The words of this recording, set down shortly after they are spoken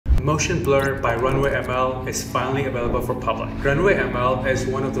Motion Blur by RunwayML is finally available for public. RunwayML is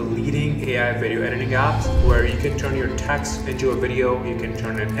one of the leading AI video editing apps where you can turn your text into a video, you can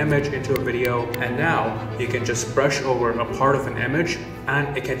turn an image into a video, and now you can just brush over a part of an image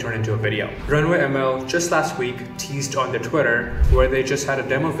and it can turn into a video. RunwayML just last week teased on their Twitter where they just had a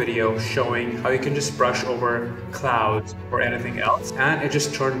demo video showing how you can just brush over clouds or anything else, and it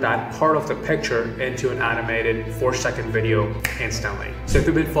just turned that part of the picture into an animated 4-second video instantly. So if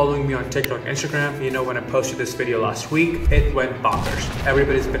you've been following me on TikTok, Instagram, you know when I posted this video last week, it went bonkers.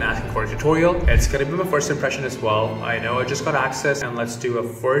 Everybody's been asking for a tutorial. It's gonna be my first impression as well. I know I just got access, and let's do a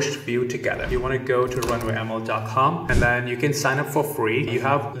first view together. You wanna go to runwayml.com and then you can sign up for free. You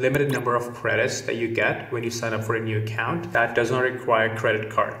have limited number of credits that you get when you sign up for a new account. That does not require credit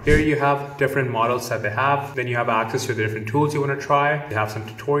card. Here you have different models that they have. Then you have access to the different tools you want to try. They have some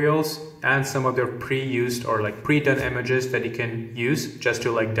tutorials and some of their pre-used or like pre-done images that you can use just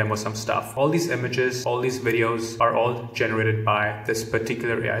to like demo some stuff. All these images, all these videos are all generated by this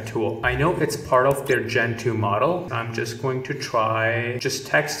particular AI tool. I know it's part of their Gen 2 model. I'm just going to try just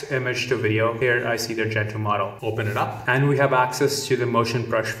text image to video. Here I see their Gen 2 model. Open it up and we have access to the motion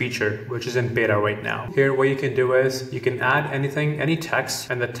brush feature, which is in beta right now. Here what you can do is you can add anything, any text,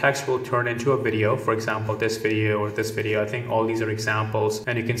 and the text will turn into a video. For example, this video or this video. I think all these are examples,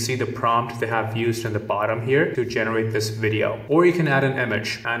 and you can see the prompt they have used in the bottom here to generate this video. Or you can add an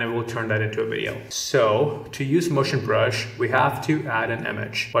image and it will turn that into a video. So to use motion brush, we have to add an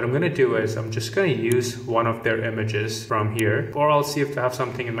image. What I'm gonna do is I'm just gonna use one of their images from here, or I'll see if they have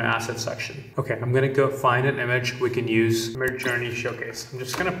something in my asset section. Okay, I'm gonna go find an image. We can use MidJourney Showcase. I'm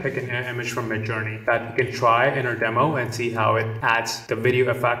just gonna pick an image from MidJourney that we can try in our demo and see how it adds the video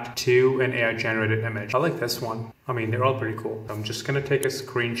effect to an AI generated image. I like this one. I mean, they're all pretty cool. I'm just gonna take a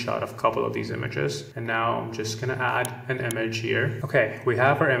screenshot of a couple of these images, and now I'm just gonna add an image here. Okay, we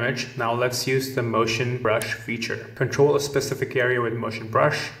have our image. Now let's use the motion brush feature. Control a specific area with motion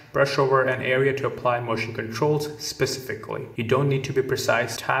brush. Brush over an area to apply motion controls specifically. You don't need to be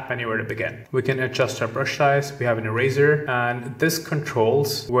precise. Tap anywhere to begin. We can adjust our brush size. We have an eraser, and this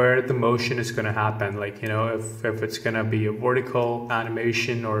controls where the motion is going to happen. Like, you know, if it's going to be a vertical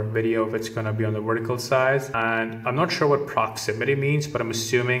animation or video, if it's going to be on the vertical side. And I'm not sure what proximity means, but I'm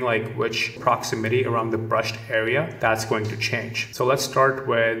assuming like which proximity around the brushed area that's going to change. So let's start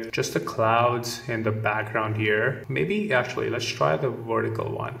with just the clouds in the background here. Maybe actually let's try the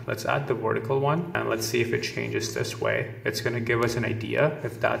vertical one. Let's add the vertical one and let's see if it changes this way. It's going to give us an idea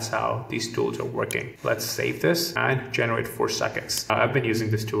if that's how these tools are working. Let's save this and generate 4 seconds. I've been using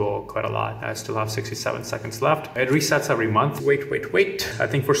this tool quite a lot. I still have 67 seconds left. It resets every month. Wait. I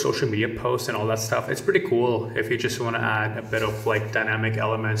think for social media posts and all that stuff, it's pretty cool if you just want to add a bit of like dynamic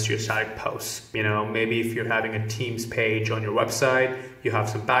elements to your static posts. You know, maybe if you're having a Teams page on your website, you have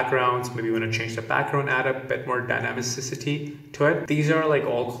some backgrounds, maybe you want to change the background, add a bit more dynamicity to it. These are like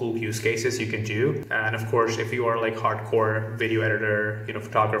all cool use cases you can do. And of course, if you are like hardcore video editor, you know,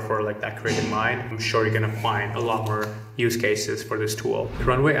 photographer, like that creative mind, I'm sure you're gonna find a lot more use cases for this tool.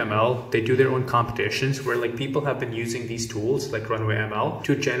 RunwayML, they do their own competitions where like people have been using these tools like RunwayML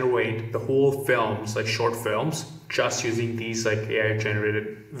to generate the whole films, like short films, just using these like AI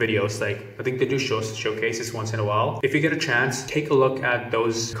generated videos. Like I think they do showcases once in a while. If you get a chance, take a look at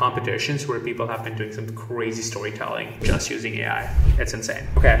those competitions where people have been doing some crazy storytelling just using AI. It's insane.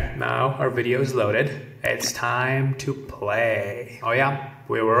 Okay, now our video is loaded. It's time to play. Oh yeah,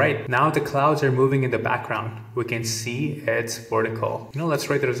 we were right. Now the clouds are moving in the background. We can see it's vertical. You know, let's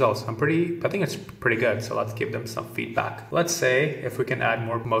rate the results. I think it's pretty good. So let's give them some feedback. Let's say if we can add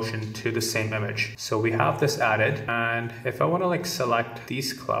more motion to the same image. So we have this added. And if I want to like select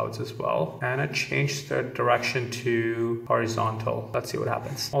these clouds as well, and I change the direction to horizontal, let's see what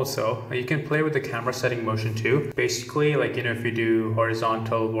happens. Also, you can play with the camera setting motion too. Basically, like, you know, if you do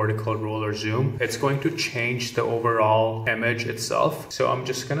horizontal, vertical, roll, or zoom, it's going to change the overall image itself. So I'm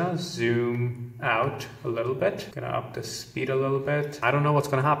just gonna zoom out a little bit, gonna up the speed a little bit. I don't know what's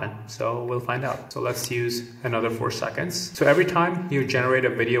gonna happen, so we'll find out. So let's use another 4 seconds. So every time you generate a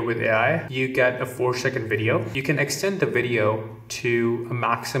video with AI, you get a 4-second video. You can extend the video to a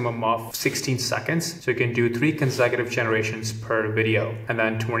maximum of 16 seconds. So you can do 3 consecutive generations per video and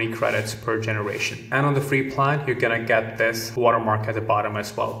then 20 credits per generation. And on the free plan, you're gonna get this watermark at the bottom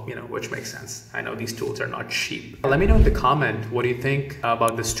as well, you know, which makes sense. I know these tools are not cheap. Let me know in the comment, what do you think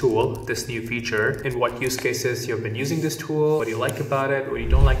about this tool, this new feature? future, in what use cases you've been using this tool, what do you like about it, what you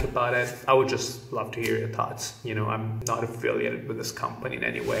don't like about it. I would just love to hear your thoughts. You know, I'm not affiliated with this company in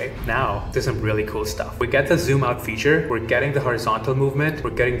any way. Now, there's some really cool stuff. We get the zoom out feature, we're getting the horizontal movement,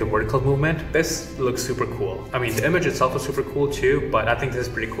 we're getting the vertical movement. This looks super cool. I mean, the image itself is super cool too, but I think this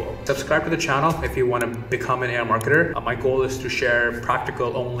is pretty cool. Subscribe to the channel if you want to become an AI marketer. My goal is to share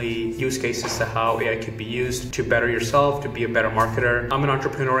practical only use cases to how AI can be used to better yourself, to be a better marketer. I'm an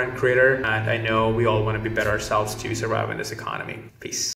entrepreneur and creator, and I know we all want to be better ourselves to survive in this economy. Peace.